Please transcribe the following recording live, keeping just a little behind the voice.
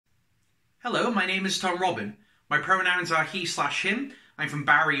Hello, my name is Tom Robin. My pronouns are he/him. I'm from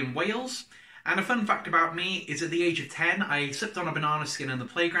Barry in Wales. And a fun fact about me is at the age of 10, I slipped on a banana skin in the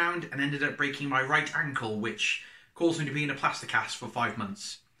playground and ended up breaking my right ankle, which caused me to be in a plaster cast for 5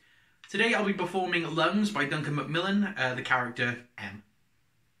 months. Today I'll be performing Lungs by Duncan Macmillan, the character M.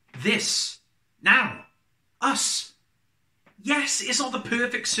 This. Now. Us. Yes, it's not the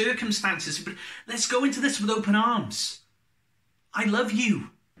perfect circumstances, but let's go into this with open arms. I love you.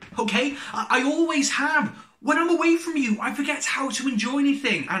 Okay? I always have. When I'm away from you, I forget how to enjoy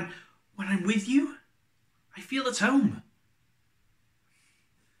anything. And when I'm with you, I feel at home.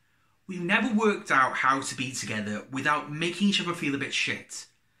 We've never worked out how to be together without making each other feel a bit shit.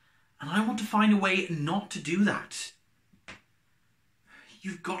 And I want to find a way not to do that.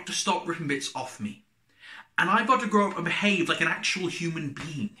 You've got to stop ripping bits off me. And I've got to grow up and behave like an actual human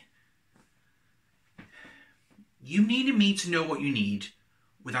being. You needed me to know what you need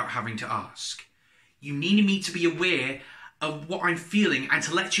without having to ask. You needed me to be aware of what I'm feeling and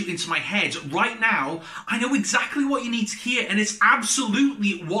to let you into my head. Right now, I know exactly what you need to hear, and it's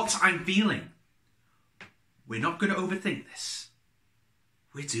absolutely what I'm feeling. We're not going to overthink this.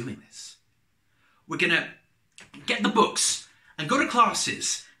 We're doing this. We're going to get the books and go to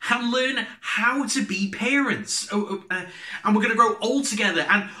classes and learn how to be parents. And we're going to grow old together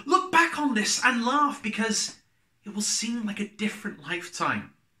and look back on this and laugh because it will seem like a different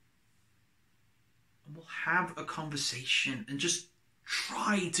lifetime. And we'll have a conversation and just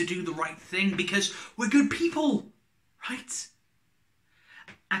try to do the right thing because we're good people, right?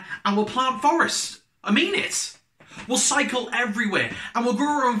 And we'll plant forests. I mean it. We'll cycle everywhere and we'll grow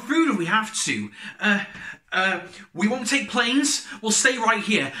our own food if we have to. We won't take planes. We'll stay right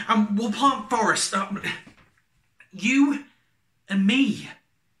here and we'll plant forests. You and me.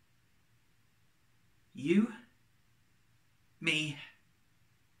 You, me,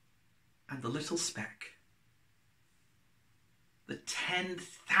 and the little speck. The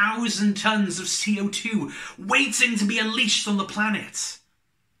 10,000 tons of CO2 waiting to be unleashed on the planet.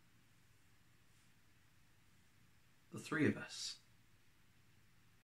 The three of us.